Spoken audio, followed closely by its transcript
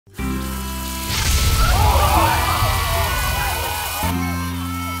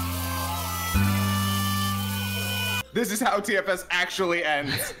This is how TFS actually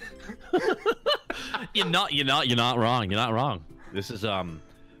ends. You're not wrong. You're not wrong. This is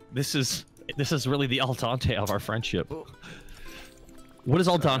really the al dente of our friendship. What does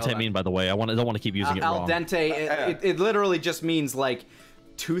al dente mean, by the way? I don't want to keep using it wrong. Al dente, it literally just means like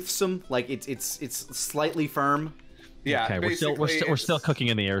toothsome, like it's slightly firm. Yeah. Okay, we're still cooking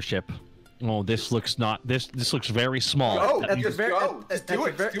in the airship. Oh, this looks very small. Oh, At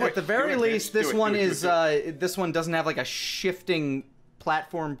the very least, this one doesn't have like a shifting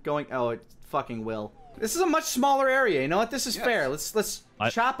platform going. Oh, it fucking will. This is a much smaller area. You know what? This is fair. Let's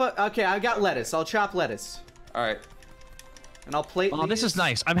chop a. Okay, I got lettuce. I'll chop lettuce. All right. And I'll plate. Oh, this is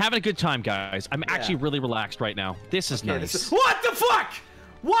nice. I'm having a good time, guys. I'm actually really relaxed right now. This is nice. What the fuck?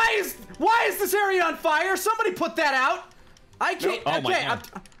 Why is this area on fire? Somebody put that out. I can't. Nope. Oh okay,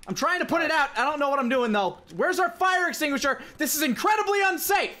 I'm trying to put it out. I don't know what I'm doing though. Where's our fire extinguisher? This is incredibly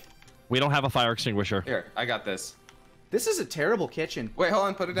unsafe. We don't have a fire extinguisher. Here, I got this. This is a terrible kitchen. Wait, hold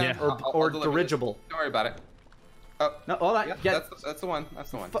on. Put it down. Yeah. Or dirigible. Don't worry about it. Oh no. Hold on. Yeah, that's the one. That's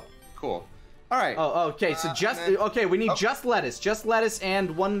the one. Cool. All right. Oh, okay. So okay. We need just lettuce. Just lettuce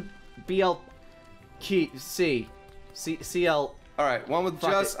and one CL. All right, one with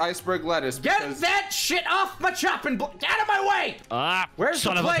just iceberg lettuce. Get that shit off my chopping block! Get out of my way! Where's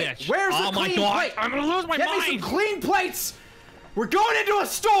the plate? Where's the clean plate? I'm gonna lose my mind! Get me some clean plates! We're going into a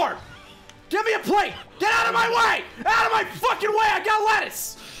store! Give me a plate! Get out of my way! Out of my fucking way! I got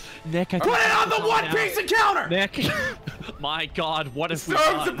lettuce! Nick, put it on the one piece of counter! Nick, my God, what if we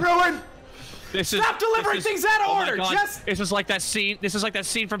Storms are brewing! Stop delivering things out of order! Just this is like that scene. This is like that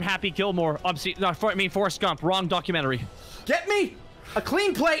scene from Happy Gilmore. Forrest Gump. Wrong documentary. Get me a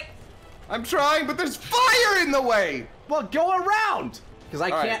clean plate. I'm trying, but there's fire in the way. Well, go around, because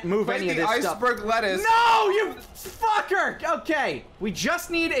I can't move any of this stuff. Iceberg lettuce. No, you fucker! Okay, we just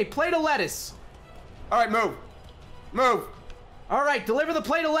need a plate of lettuce. All right, move. Move. All right, deliver the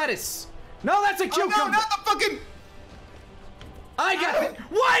plate of lettuce. No, that's a cucumber. Oh, no, not the fucking. I got it.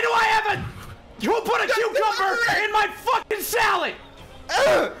 Why do I have a? Who put a cucumber in my fucking salad?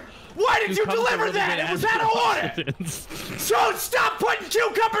 Why did you deliver that? It was out of order! So stop putting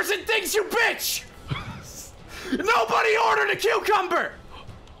cucumbers in things, you bitch! Nobody ordered a cucumber!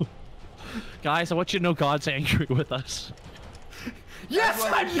 Guys, I want you to know God's angry with us. Yes,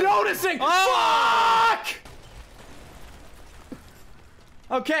 I'm noticing! Fuck!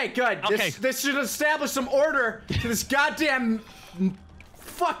 Okay, good. Okay. This should establish some order to this goddamn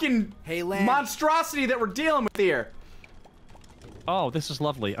fucking monstrosity that we're dealing with here. Oh, this is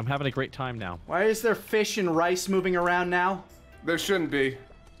lovely. I'm having a great time now. Why is there fish and rice moving around now? There shouldn't be.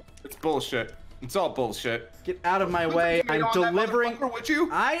 It's bullshit. It's all bullshit. Get out of my way. I'm delivering. Would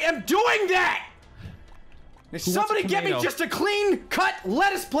you? I am doing that! Somebody get me just a clean cut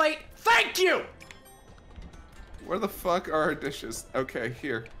lettuce plate. Thank you! Where the fuck are our dishes? Okay,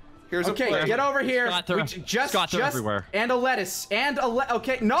 here. Here's a plate. Okay, get over here. Just everywhere. And a lettuce. And a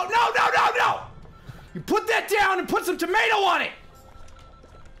okay. No. You put that down and put some tomato on it.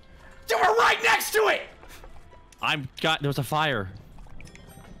 You were right next to it! There was a fire.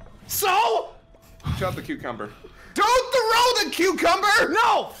 So? Chop the cucumber. Don't throw the cucumber!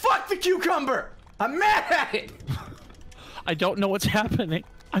 No! Fuck the cucumber! I'm mad at it! I don't know what's happening.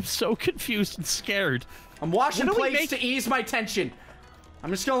 I'm so confused and scared. I'm washing plates to ease my tension. I'm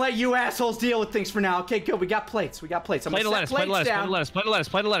just gonna let you assholes deal with things for now. Okay, good. We got plates. I'm plate of lettuce, plate of lettuce.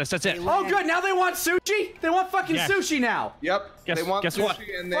 That's it. Oh, good. Now they want sushi? They want fucking sushi now. Yep. They want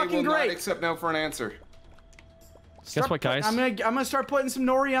sushi and they will not accept no for an answer. Guess what, guys? I'm gonna start putting some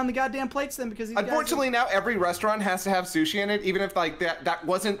nori on the goddamn plates then because unfortunately now every rrestaurant has to have sushi in it, even if like that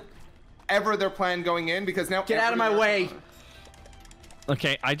wasn't ever their plan going in, because now get out of my way.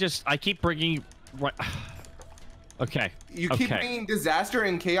 Okay, I keep bringing Okay. You keep bringing disaster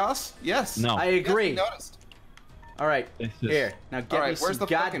and chaos? Yes. No. I agree. Yes, noticed. All right. Here. Now get me some where's the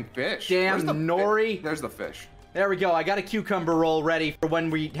fucking fish? Damn nori. There's the fish. There we go. I got a cucumber roll ready for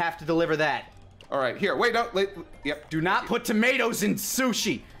when we have to deliver that. All right. Here. Wait. No. Yep. Do not put tomatoes in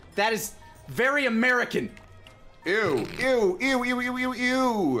sushi. That is very American. Ew. Ew. Ew. Ew. Ew. Ew.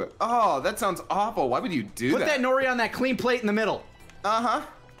 Ew. Oh, that sounds awful. Why would you do that? Put that nori on that clean plate in the middle. Uh-huh.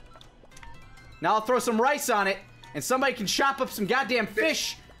 Now I'll throw some rice on it. And somebody can chop up some goddamn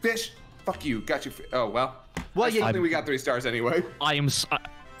fish. Fish. Fuck you. Got you. Oh, well. Well, I think we got 3 stars anyway.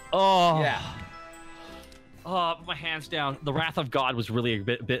 Oh. Yeah. Oh, my hands down. The wrath of God was really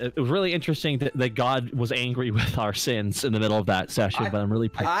it was really interesting that God was angry with our sins in the middle of that session, but I'm really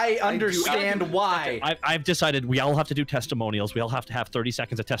I understand why. I've decided we all have to do testimonials. We all have to have 30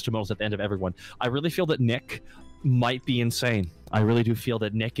 seconds of testimonials at the end of everyone. I really feel that Nick might be insane. I really do feel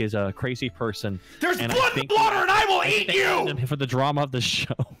that Nick is a crazy person. There's blood in the water, and I will eat you! For the drama of the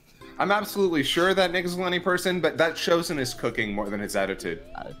show. I'm absolutely sure that Nick is a Lenny person, but that shows in his cooking more than his attitude.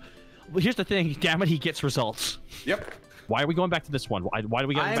 Well, here's the thing. Damn it, he gets results. Yep. Why are we going back to this one? Why do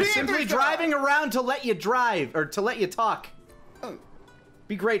we get? I'm simply driving around to let you drive, or to let you talk. Oh.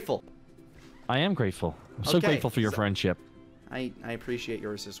 Be grateful. I am grateful. I'm so grateful for your friendship. I appreciate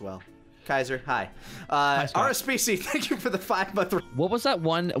yours as well. Kaiser, hi. Scott. RSPC, thank you for the 5-month. What was that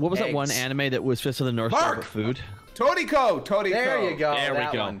one? What was that one anime that was Fist of the North Star food? Toriko. There you go. There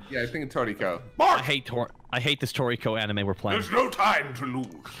we go. One. Yeah, I think it's Toriko. I hate this Toriko anime we're playing. There's no time to lose.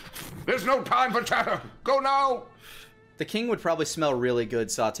 There's no time for chatter. Go now. The king would probably smell really good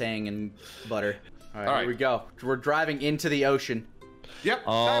sauteing in butter. All right, here we go. We're driving into the ocean. Yep,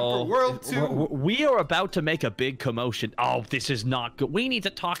 time for World 2. We are about to make a big commotion. Oh, this is not good. We need to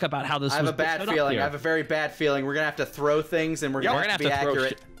talk about how this I have a bad feeling. I have a very bad feeling. We're going to have to throw things, and we're going to have to be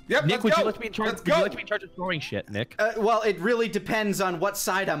accurate. Yep, Nick, would you like to be in charge? Would you like to be in charge of throwing shit, Nick? Well, it really depends on what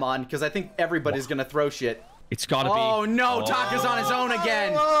side I'm on, because I think everybody's going to throw shit. It's got to be. Oh, no. Taka's on his own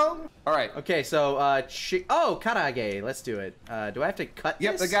again. All right. Okay, so, karage. Let's do it. Do I have to cut this?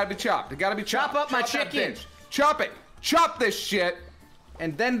 Yep, they got to be chopped. They got to be chopped. Chop up my chicken. Chop it. Chop this shit.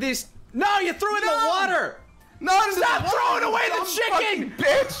 And then this... No, you threw it in the water! No, stop throwing away the chicken!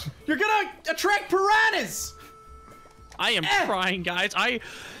 Bitch! You're gonna attract piranhas! I am trying, guys.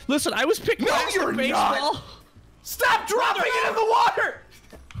 Listen, I was picking No, up you're baseball. not! Stop dropping it in the water!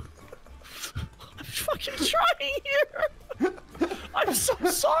 I'm fucking trying here. I'm so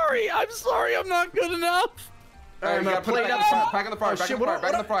sorry. I'm sorry I'm not good enough. Alright, I'm gonna plate up some... Back in the fryer, back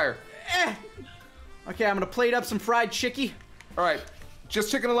in the fryer. Okay, I'm gonna plate up some fried chicky. Alright. Just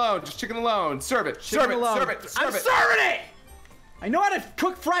chicken alone. Just chicken alone. Serve it. Serve it. Serve it. I'm serving it! I know how to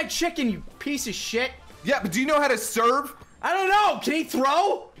cook fried chicken, you piece of shit. Yeah, but do you know how to serve? I don't know. Can he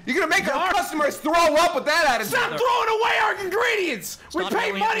throw? You're gonna make our customers throw up with that attitude. Stop throwing away our ingredients! We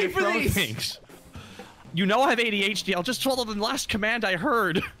pay money for these! Things. You know I have ADHD. I'll just follow the last command I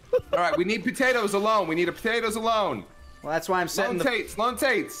heard. Alright, we need potatoes alone. We need potatoes alone. Well, that's why I'm setting Lone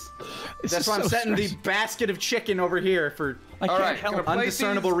Tates. That's why I'm setting the basket of chicken over here for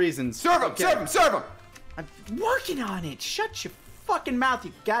undiscernible reasons. Serve them, serve them, serve them. I'm working on it. Shut your fucking mouth,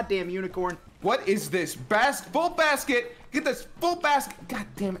 you goddamn unicorn. What is this? Full basket. Get this full basket. God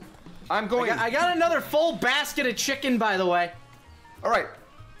damn it. I'm going. I got another full basket of chicken, by the way. All right.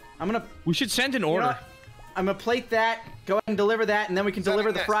 We should send an order. I'm gonna plate that. Go ahead and deliver that, and then we can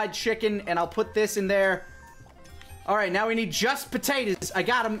deliver the fried chicken, and I'll put this in there. All right, now we need just potatoes. I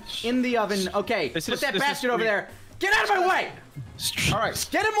got them in the oven. Okay, put that basket over there. Get out of my way! All right.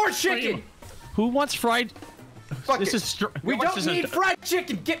 Get him more chicken! Who wants fried? Fuck this it. is we don't need fried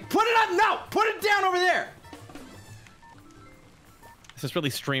chicken. Put it up. No, put it down over there. This is really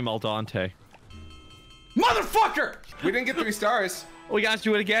stream al dente. Motherfucker! We didn't get 3 stars. We gotta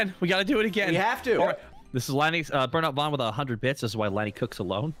do it again. We gotta do it again. We have to. All right. This is Lanny's Burnout Vaughn with 100 bits. This is why Lanny cooks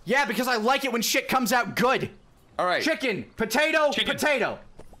alone. Yeah, because I like it when shit comes out good. All right. Chicken, potato, potato.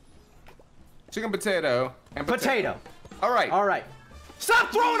 Chicken, potato, and potato. All right. All right.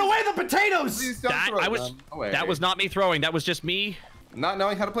 Stop throwing away the potatoes! Please don't throw them away. That was not me throwing. That was just me not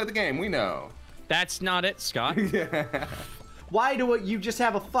knowing how to play the game. We know. That's not it, Scott. Yeah. Why do you just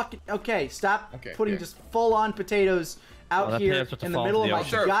have a fucking... Okay, stop putting just full-on potatoes out here in the middle of my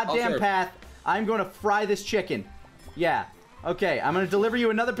goddamn path. I'm going to fry this chicken. Yeah. Okay, I'm going to deliver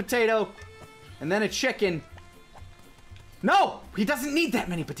you another potato and then a chicken. No! He doesn't need that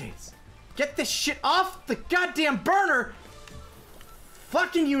many potatoes. Get this shit off the goddamn burner.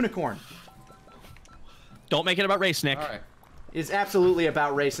 Fucking unicorn. Don't make it about race, Nick. All right. It's absolutely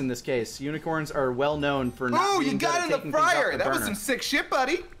about race in this case. Unicorns are well known for not being good at taking things off the burner. you got in the fryer. That was some sick shit,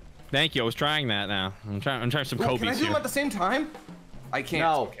 buddy. Thank you. I was trying that now. I'm trying some Kobe's Can I do them at the same time? I can't.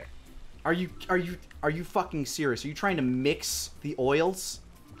 No. Okay. Are you fucking serious? Are you trying to mix the oils?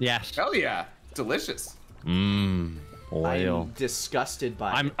 Yes. Hell yeah. Delicious. Mmm. Oil. I'm disgusted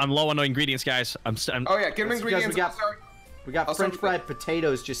by it. I'm low on the ingredients, guys. I'm oh yeah, get them ingredients. We got French fried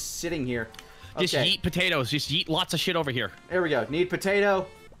potatoes just sitting here. Just eat potatoes. Just eat lots of shit over here. There we go. Need potato.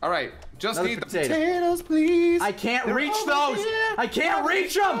 All right. Just Another need the potato. potatoes, please. I can't reach those. I can't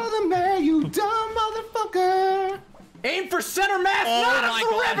reach them. You dumb motherfucker. Aim for center mass, not up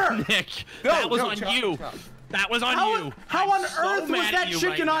the river. Nick, that was on you. That was on you. How on earth was that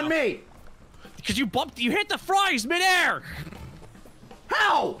chicken on me? Because you hit the fries midair.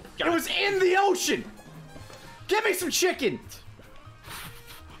 How? It was in the ocean. Give me some chicken.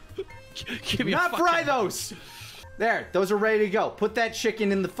 Give me not fry those. There, those are ready to go. Put that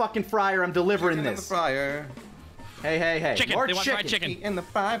chicken in the fucking fryer. I'm delivering this. In the fryer. Hey. Chicken. More They want fried chicken. In the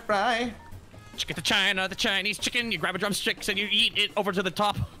fry. Chicken to China, the Chinese chicken. You grab a drumstick and you eat it over to the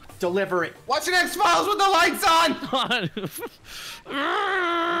top. Deliver it. Watching X-Files with the lights on!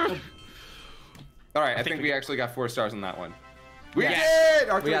 Alright, I think we actually got 4 stars on that one. We did!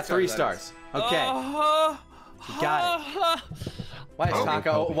 Or We got 3 stars. Okay. You got it.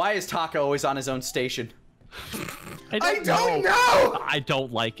 Why is Taco always on his own station? I don't know! I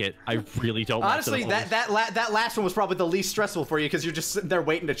don't like it. I really don't. Honestly, like it. that last one was probably the least stressful for you because you're just sitting there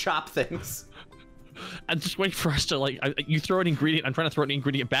waiting to chop things. I'm just waiting for us to like. You throw an ingredient. I'm trying to throw an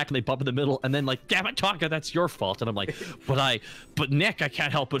ingredient back, and they bump in the middle, and then like, damn it, Taco, that's your fault. And I'm like, but Nick, I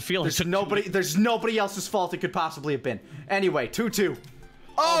can't help but feel there's nobody else's fault it could possibly have been. Anyway, 2-2.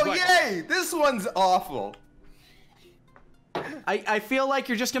 Oh yay! This one's awful. I feel like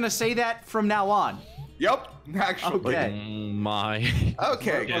you're just gonna say that from now on. Yep, actually. Okay.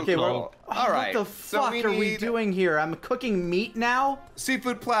 Okay, cool. All right. What the fuck are we doing here? I'm cooking meat now?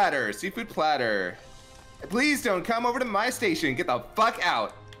 Seafood platter. Please don't come over to my station. Get the fuck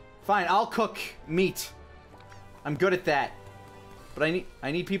out. Fine, I'll cook meat. I'm good at that. But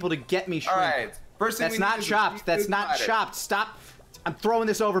I need people to get me shrimp. All right. First thing That's not chopped. That's not chopped. Stop. I'm throwing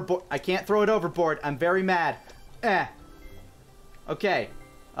this overboard. I can't throw it overboard. I'm very mad. Okay.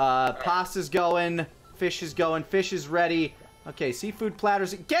 Pasta's going. Fish is going. Fish is ready. Okay, seafood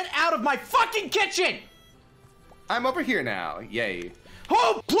platters. Get out of my fucking kitchen! I'm over here now. Yay.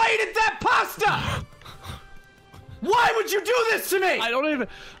 Who plated that pasta? Why would you do this to me? I don't even.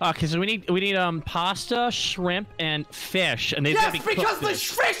 Okay, so we need pasta, shrimp, and fish, and they've yes, got to be because the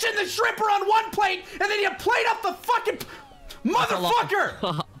fish and the shrimp are on one plate, and then you plate up the fucking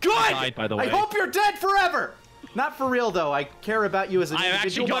motherfucker. Good. Died, by the way. I hope you're dead forever. Not for real though. I care about you as an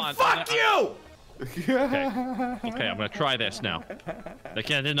individual, but fuck you. Okay, I'm gonna try this now. That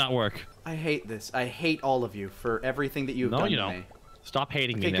did not work. I hate this. I hate all of you for everything that you've done to me. Stop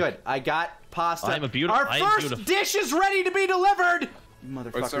hating me, Okay, Nick. good. I got pasta. I'm a beautiful. Our first dish is ready to be delivered.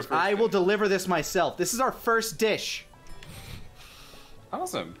 Motherfuckers, I will deliver this myself. This is our first dish.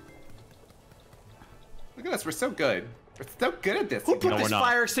 Awesome. Look at us. We're so good. We're so good at this. Who put this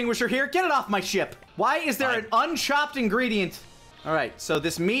fire extinguisher here? Get it off my ship. Why is there an unchopped ingredient? All right, so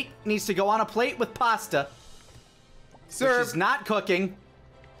this meat needs to go on a plate with pasta. Serve. Which is not cooking.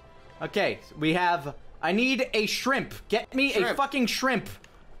 Okay, we have... I need a shrimp. Get me a fucking shrimp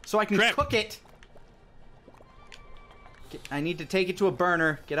so I can cook it. I need to take it to a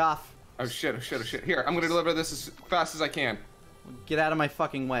burner. Get off. Oh shit, Here, I'm gonna deliver this as fast as I can. Get out of my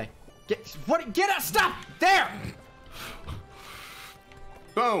fucking way. Get out, stop! There!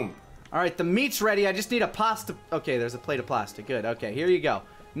 Boom. All right, the meat's ready. I just need a pasta. Okay, there's a plate of pasta. Good. Okay, here you go.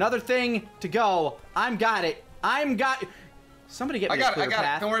 Another thing to go. Got it. Somebody get me a clear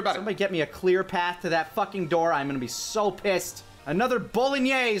path. Don't worry about it. Somebody get me a clear path to that fucking door. I'm gonna be so pissed. Another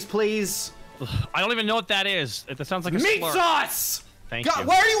bolognese, please. I don't even know what that is. That sounds like a meat slur. sauce. Thank you.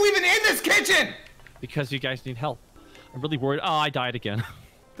 Why are you even in this kitchen? Because you guys need help. I'm really worried. Oh, I died again.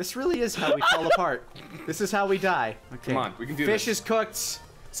 This really is how we fall apart. This is how we die. Okay. Come on, we can do this. Fish is cooked.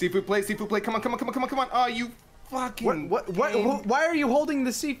 Seafood plate. Come on. Oh, you fucking... Why are you holding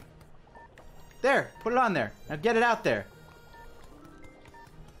the seafood? There, put it on there. Now get it out there.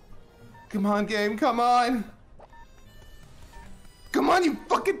 Come on, game, come on. Come on, you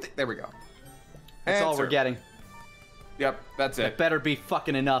fucking... There we go. That's all we're getting. Yep, that's it. It better be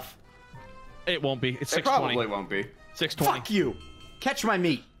fucking enough. It won't be. It's 6:20. It probably won't be. 6:20. Fuck you. Catch my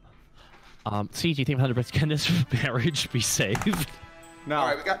meat. CG Team 100, can this marriage be saved? No.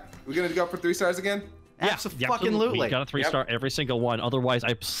 All right, we're gonna go for 3 stars again? Yeah, absolutely. We got a 3-star every single one. Otherwise,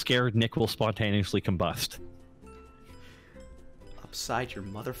 I'm scared Nick will spontaneously combust. Upside your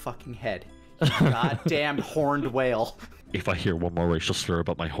motherfucking head, you goddamn horned whale. If I hear one more racial slur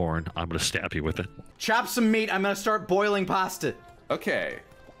about my horn, I'm gonna stab you with it. Chop some meat. I'm gonna start boiling pasta. Okay.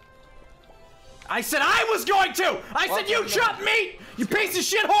 I said I was going to! I said you chop meat! You piece of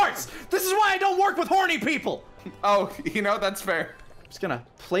shit horse! This is why I don't work with horny people! Oh, that's fair. I'm just gonna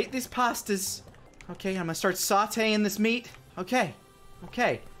plate these pastas. Okay, I'm gonna start sauteing this meat. Okay.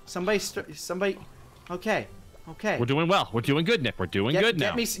 Somebody. Okay. We're doing well. We're doing good, Nick. We're doing good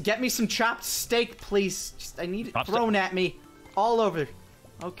now. Get me some chopped steak, please. I need it thrown at me all over.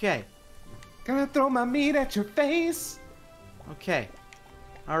 Okay. Gonna throw my meat at your face. Okay.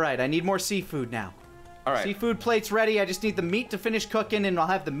 All right, I need more seafood now. All right. Seafood plate's ready. I just need the meat to finish cooking, and I'll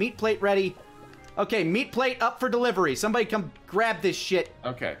have the meat plate ready. Okay, meat plate up for delivery. Somebody come grab this shit.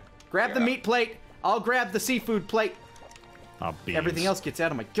 Okay. Grab the meat plate. I'll grab the seafood plate. Oh, everything else gets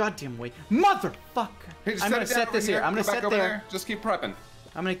out of my goddamn way. Motherfucker. Hey, I'm gonna set this here. I'm gonna set there. Just keep prepping.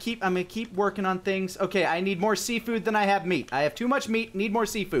 I'm gonna keep working on things. Okay, I need more seafood than I have meat. I have too much meat. Need more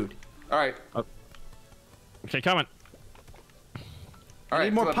seafood. All right. Okay, coming. I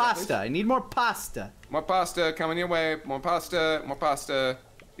need more pasta. I need more pasta. More pasta coming your way. More pasta. More pasta.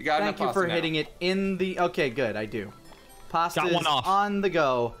 You got enough pasta. Thank you for hitting it in the. Okay, good. I do. Pasta Got one off. on the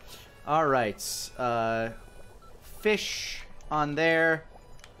go. All right. Fish on there.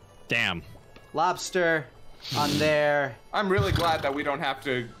 Damn. Lobster on there. I'm really glad that we don't have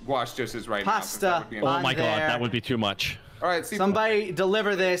to wash dishes right Pasta now. Oh my god, there. that would be too much. All right, somebody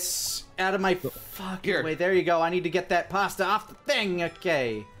deliver this out of my fucking way. There you go. I need to get that pasta off the thing.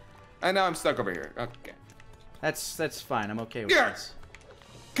 Okay. And now I'm stuck over here. Okay. That's fine. I'm okay with this.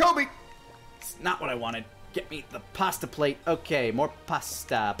 Kobe. It's not what I wanted. Get me the pasta plate. Okay, more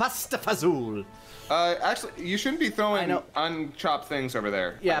pasta. Pasta fazool. Actually, you shouldn't be throwing unchopped things over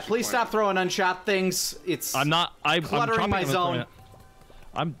there. Yeah, please stop throwing unchopped things. It's I'm cluttering my zone.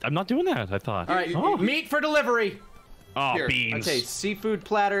 I'm not doing that, I thought. All right, meat for delivery. Oh, Here. beans. Okay, seafood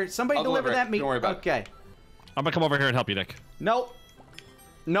platter. Somebody deliver that meat. Don't worry about it. I'm gonna come over here and help you, Nick. Nope.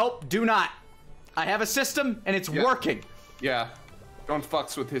 Nope, do not. I have a system, and it's working. Yeah. Don't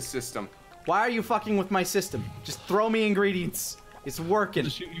fucks with his system. Why are you fucking with my system? Just throw me ingredients. It's working.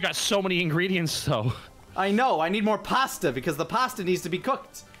 You got so many ingredients, though. I know. I need more pasta because the pasta needs to be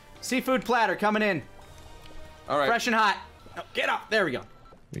cooked. Seafood platter coming in. All right. Fresh and hot. Oh, get up. There we go.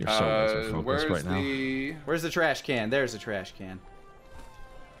 You're so focused right now. Where's the trash can? There's the trash can.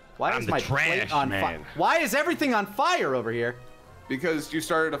 Why is the my trash plate on fire? man. Why is everything on fire over here? Because you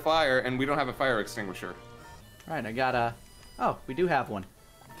started a fire and we don't have a fire extinguisher. All right, I got a. Oh, we do have one.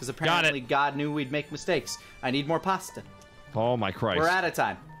 Because apparently God knew we'd make mistakes. I need more pasta. Oh my Christ. We're out of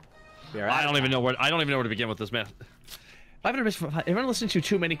time. I don't even know where to begin with this, man. Have I listened to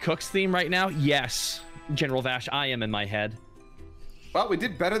Too Many Cooks theme right now? Yes, General Vash, I am in my head. Well, we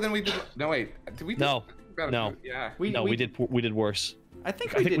did better than we did. No, wait. Did we? No. Yeah. We did worse. I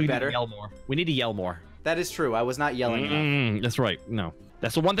think we did better. Need to yell more. We need to yell more. That is true. I was not yelling enough. That's right. No.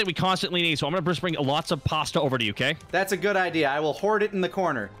 That's the one thing we constantly need. So I'm gonna just bring lots of pasta over to you, okay? That's a good idea. I will hoard it in the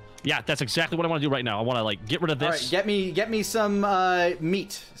corner. Yeah, that's exactly what I want to do right now. I want to get rid of this. All right, get me some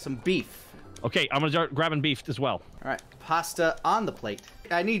meat, some beef. Okay, I'm gonna start grabbing beef as well. All right, pasta on the plate.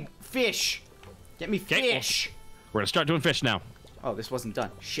 I need fish. Get me fish. We're gonna start doing fish now. Oh, this wasn't done.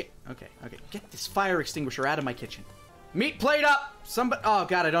 Shit. Okay. Get this fire extinguisher out of my kitchen. Meat plate up. Somebody. Oh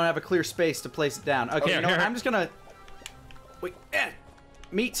God, I don't have a clear space to place it down. Okay, you know what? I'm just gonna. Wait.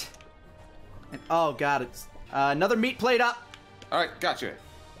 Meat. And, oh God, it's another meat plate up. All right, gotcha.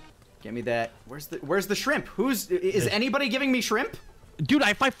 Give me that. Where's the shrimp? Is anybody giving me shrimp? Dude,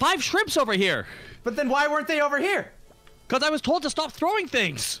 I have 5 shrimps over here. But then why weren't they over here? Because I was told to stop throwing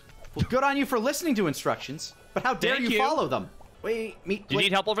things. Well, good on you for listening to instructions. But how dare you follow them? Wait, meat plate. Do you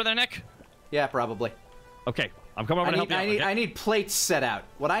need help over there, Nick? Yeah, probably. Okay, I'm coming over to help you out. I need plates set out.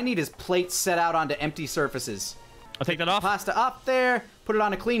 What I need is plates set out onto empty surfaces. I'll take that off. Pasta up there. Put it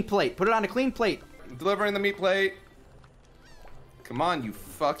on a clean plate. Put it on a clean plate. Delivering the meat plate. Come on, you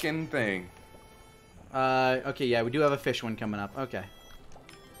fucking thing. Okay, yeah, we do have a fish one coming up. Okay.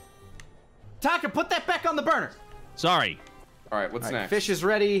 Taka, put that back on the burner. Sorry. All right, what's next? Fish is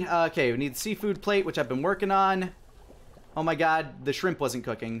ready. Okay, we need the seafood plate, which I've been working on. Oh my God, the shrimp wasn't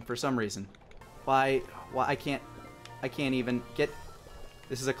cooking for some reason. Why I can't even get.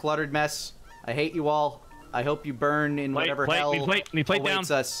 This is a cluttered mess. I hate you all. I hope you burn in whatever hell awaits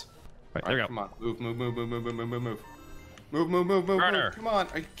us. Right, there we go. Come on, move. Burner. Come on,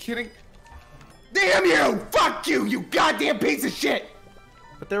 are you kidding? Damn you! Fuck you, you goddamn piece of shit!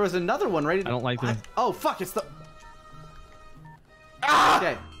 But there was another one right. I don't like that. Oh fuck! It's the. Ah!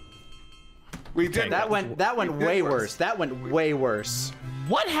 Okay. We did. That went way worse. That went way worse.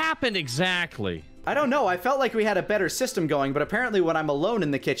 What happened exactly? I don't know. I felt like we had a better system going, but apparently when I'm alone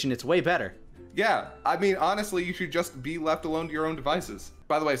in the kitchen, it's way better. Yeah, I mean, honestly, you should just be left alone to your own devices.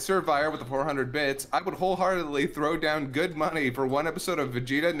 By the way, Survivor with the 400 bits, I would wholeheartedly throw down good money for one episode of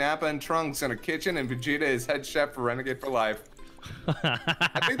Vegeta, Nappa, and Trunks in a kitchen, and Vegeta is head chef for Renegade for Life.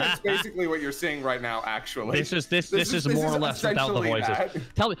 I think that's basically what you're seeing right now, actually. This is more or less without the voices.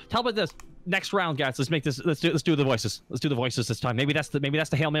 Tell about this. Next round, guys. Let's make this. Let's do the voices. Let's do the voices this time. Maybe that's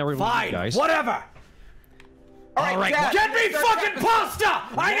the Hail Mary. Fine, guys. Whatever. All right. Get me fucking pasta!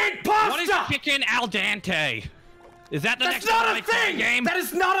 I need pasta! What is chicken al dente? Is that the That's next not a thing! game? That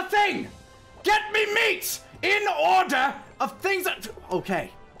is not a thing! Get me meat in order of things that. Okay.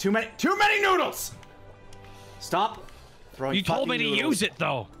 Too many noodles! Stop throwing. You told me to noodles. use it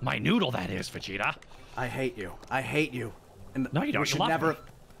though. My noodle, that is, Vegeta. I hate you. I hate you. And no, you don't.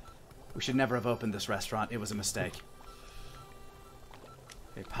 We should never have opened this restaurant. It was a mistake.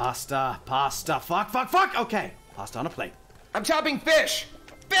 Okay, pasta. Fuck. Okay, pasta on a plate. I'm chopping fish.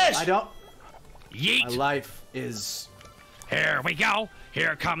 Fish. I don't. Yeet. My life is. Here we go.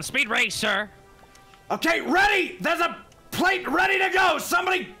 Here comes Speed Racer. Okay, ready. There's a plate ready to go.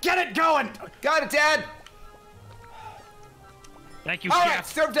 Somebody get it going. Got it, Dad. Thank you, All Chef. right,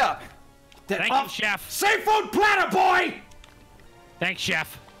 served up. Thank you, Chef. Seafood platter, boy. Thanks,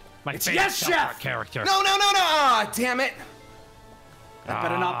 Chef. My favorite yes, South Chef. Park character. No. Ah, damn it. That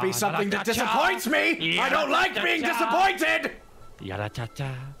better not be something that disappoints me. I don't like being disappointed.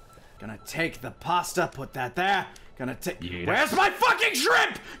 Yada-ta-ta. Gonna take the pasta, put that there. Gonna take. Yeet. Where's my fucking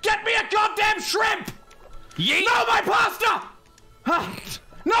shrimp? Get me a goddamn shrimp! Yeet. No, my pasta! Huh.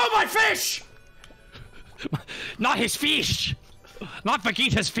 No, my fish! Not his fish. Not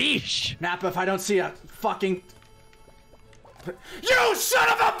Vegeta's fish. Nappa, if I don't see a fucking. You son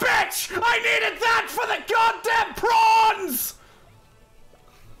of a bitch! I needed that for the goddamn prawns!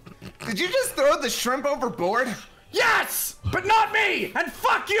 Did you just throw the shrimp overboard? Yes! But not me! And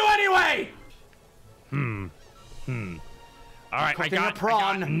fuck you anyway! All right, Cooking a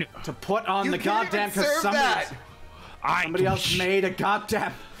prawn to put on You the can't goddamn even serve that. somebody else made a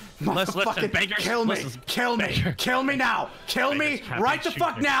goddamn. Listen, Motherfucking Baker, kill me! listen, Kill me! Baker. Kill me now! Kill me Baker's happy right the fuck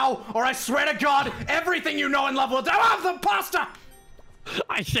shooting. now, or I swear to God, everything you know and love will die off the pasta!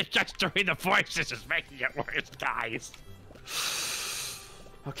 I think just doing the voices is making it worse, guys.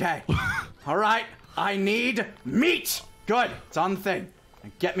 Okay. All right. I need meat. Good. It's on the thing.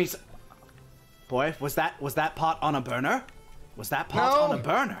 And get me some. Boy, was that pot on a burner? Was that pot No. on a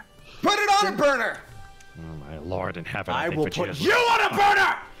burner? Put it on a burner. Oh my Lord in heaven! I think will Vegeta's put you on a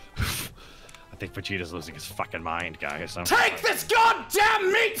burner! I think Vegeta's losing his fucking mind, guys. Take this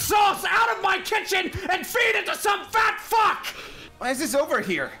goddamn meat sauce out of my kitchen and feed it to some fat fuck! Why is this over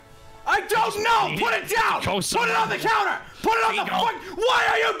here? I don't know! Put it down! Go Put it on the counter! Put it on the fuck! Why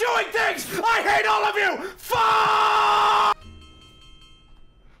are you doing things? I hate all of you! Fuck!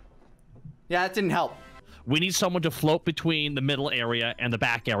 Yeah, that didn't help. We need someone to float between the middle area and the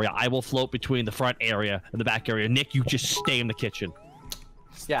back area. I will float between the front area and the back area. Nick, you just stay in the kitchen.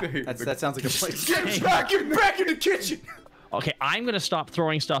 Yeah, that sounds like a place. Get back in the kitchen. Okay, I'm gonna stop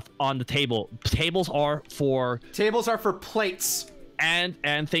throwing stuff on the table. Tables are for plates.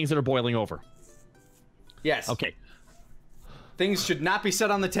 and things that are boiling over. Yes. Okay. Things should not be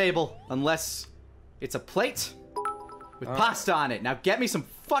set on the table unless it's a plate with pasta on it. Now get me some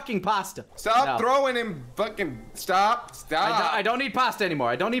fucking pasta. Stop throwing him fucking. Stop. I don't need pasta anymore.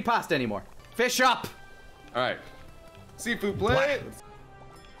 I don't need pasta anymore. Fish up. All right. Seafood blade.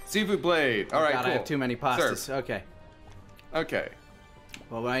 Seafood blade. All right, God, cool. I have too many pastas. Serve. Okay. Okay.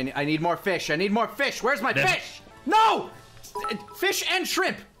 Well, I need more fish. I need more fish. Where's my fish? No! Fish and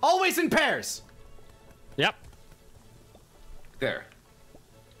shrimp. Always in pairs. Yep. There.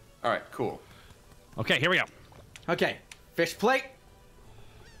 All right, cool. Okay, here we go. Okay. Fish plate.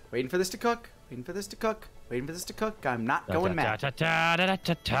 Waiting for this to cook. Waiting for this to cook. Waiting for this to cook. I'm not going mad.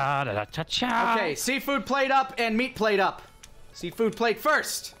 Okay, seafood plate up and meat plate up. Seafood plate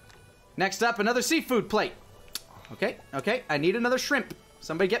first. Next up, another seafood plate. Okay, I need another shrimp.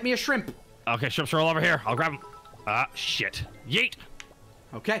 Somebody get me a shrimp. Okay, shrimps are all over here. I'll grab them. Shit. Yeet.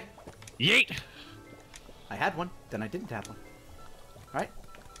 Okay. Yeet. I had one, then I didn't have one. All right.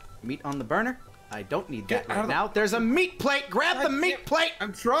 Meat on the burner. I don't need that right now. There's a meat plate. Grab the meat plate.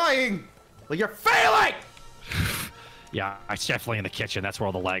 I'm trying. Well, you're failing. Yeah, it's definitely in the kitchen. That's where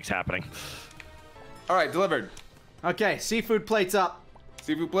all the lag's happening. All right, delivered. Okay, seafood plate's up.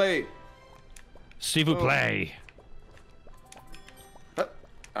 Seafood plate. Seafood play.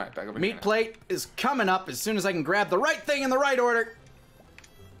 All right, back over here. Meat plate is coming up as soon as I can grab the right thing in the right order.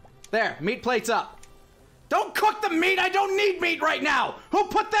 There, meat plate's up. Don't cook the meat. I don't need meat right now. Who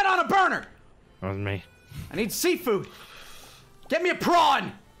put that on a burner? That was me. I need seafood. Get me a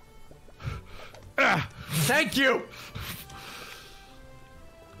prawn. Thank you.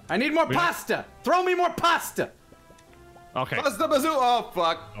 I need more pasta. Throw me more pasta. Okay. Pasta bazoo. Oh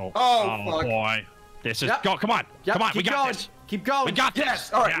fuck. Oh, fuck. boy. This is Yep. go. Come on. Yep, Come on. keep We got going. this. Keep going. We got Yes.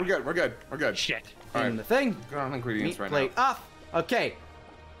 this. All right, Yeah. we're good. Shit. All In right. the thing. Good on ingredients Meat right plate now. up. Okay.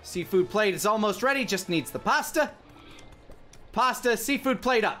 Seafood plate is almost ready. Just needs the pasta. Pasta, seafood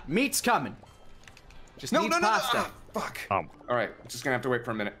plate up. Meat's coming. Just No, needs no, no, pasta. no. Fuck. Oh, All right, just gonna have to wait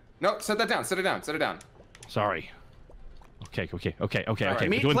for a minute. No, set that down. Set it down. Set it down. sorry. Okay. right,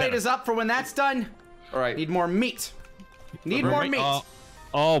 Meat plate is up for when that's done. All right. Need more meat. Need more meat.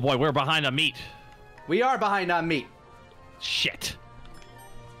 Oh boy, we're behind on meat. We are behind on meat. Shit.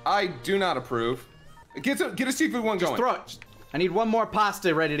 I do not approve. Get a seafood one going. Throw it. I need one more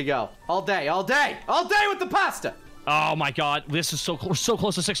pasta ready to go. All day with the pasta. Oh my god, this is so close. We're so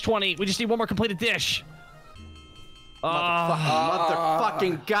close to 620. We just need one more completed dish.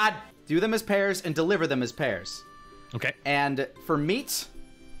 Motherfucking god. Do them as pairs and deliver them as pairs. Okay. And for meat,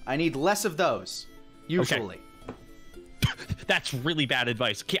 I need less of those. Usually. Okay. That's really bad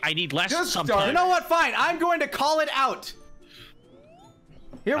advice. Okay, I need less Just sometimes. You know what? Fine. I'm going to call it out.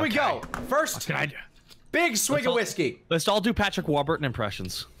 Here we go. First, big swig of whiskey. Let's all do Patrick Warburton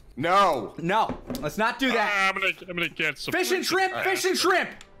impressions. No. No, let's not do that. I'm gonna get some Fish and shrimp, fish and shrimp.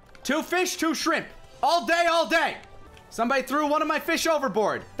 2 fish, 2 shrimp. All day, all day. Somebody threw one of my fish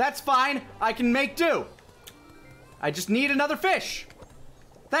overboard. That's fine. I can make do. I just need another fish.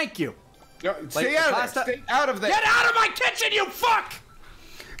 Thank you. No, stay out of there. Stay out of there. Get out of my kitchen, you fuck!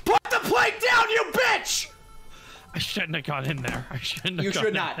 Put the plate down, you bitch! I shouldn't have gone in there. I shouldn't have You gone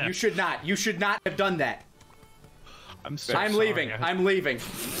should not. in there. You should not. You should not have done that. I'm so I'm sorry. leaving. I'm leaving.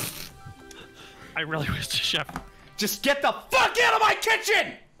 I really wish the chef. Just get the fuck out of my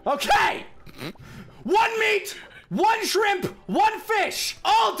kitchen! Okay! 1 meat, 1 shrimp, 1 fish,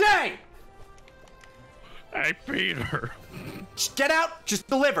 all day! Hey, Peter. Just get out, just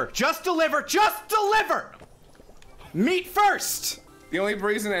deliver, just deliver, just deliver! Meat first! The only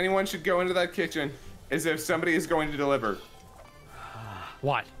reason anyone should go into that kitchen is if somebody is going to deliver.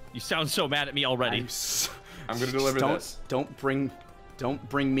 What? You sound so mad at me already. I'm gonna deliver this. Don't bring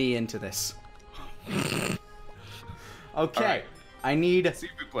me into this. Okay, right. I need.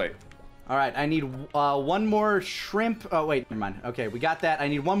 Seafood plate. All right, I need 1 more shrimp. Oh wait, never mind. Okay, we got that. I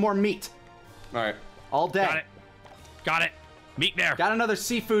need 1 more meat. All right. All day. Got it. Got it. Meat there. Got another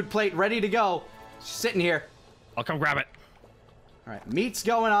seafood plate ready to go. Just sitting here. I'll come grab it. All right, meat's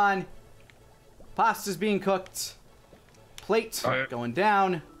going on. Pasta's being cooked. Plate All right. going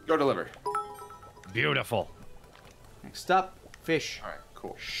down. Go deliver. Beautiful. Next up, fish. All right.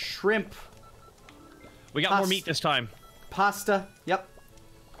 Cool. Shrimp. We got more meat this time. Pasta. Yep.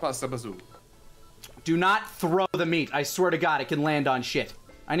 Pasta bazoo. Do not throw the meat. I swear to God, it can land on shit.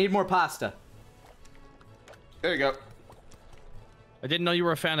 I need more pasta. There you go. I didn't know you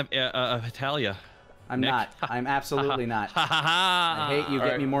were a fan of Italia. I'm Nick. not. I'm absolutely not. Ha ha ha! I hate you. All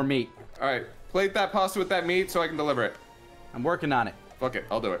Get right. me more meat. All right. Plate that pasta with that meat so I can deliver it. I'm working on it. Fuck it.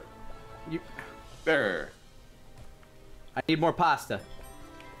 I'll do it. You. There. I need more pasta.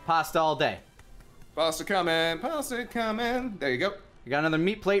 Pasta all day. Pasta coming. Pasta coming. There you go. I got another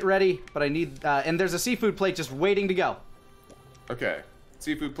meat plate ready, but I need, and there's a seafood plate just waiting to go. Okay.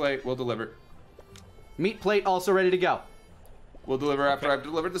 Seafood plate. We'll deliver. Meat plate also ready to go. We'll deliver after I've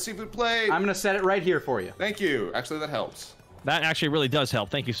delivered the seafood plate. I'm gonna set it right here for you. Thank you. Actually, that helps. That actually really does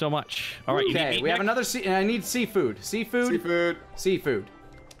help. Thank you so much. All right, you need Okay, meat, we have Nick? another I need seafood. Seafood. Seafood. Seafood.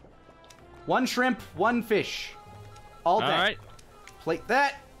 1 shrimp, 1 fish. All day. All right. Plate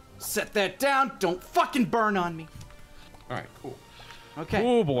that. Set that down. Don't fucking burn on me. All right. Cool. Okay.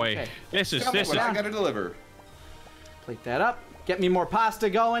 Oh boy, Okay. this is Tell me this what is. I gotta deliver. Plate that up. Get me more pasta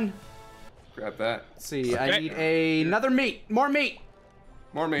going. Grab that. Let's see, I Okay. need another meat. More meat.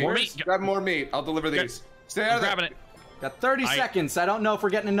 More meat. More meat. Grab more meat. I'll deliver these. Stay out I'm of there. grabbing it. Got 30 seconds. I don't know if we're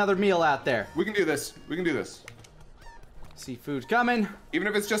getting another meal out there. We can do this. We can do this. Seafood coming. Even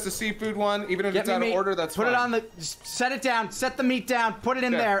if it's just a seafood one, even if Get it's me out meat. of order, that's Put fine. it on the. Just set it down. Set the meat down. Put it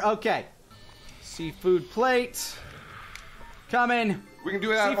in Yeah. there. Okay. Seafood plate. Coming. We can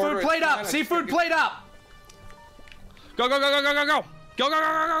do it out of order. Seafood plate It's up. fine. Seafood plate up. Go go go go go go go go go go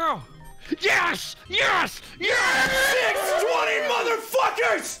go go go! Yes! Yes! Yes! 620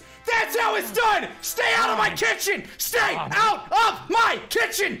 motherfuckers! That's how it's done! Stay out of my kitchen! Stay out of my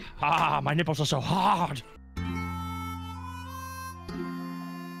kitchen! Ah, my nipples are so hard.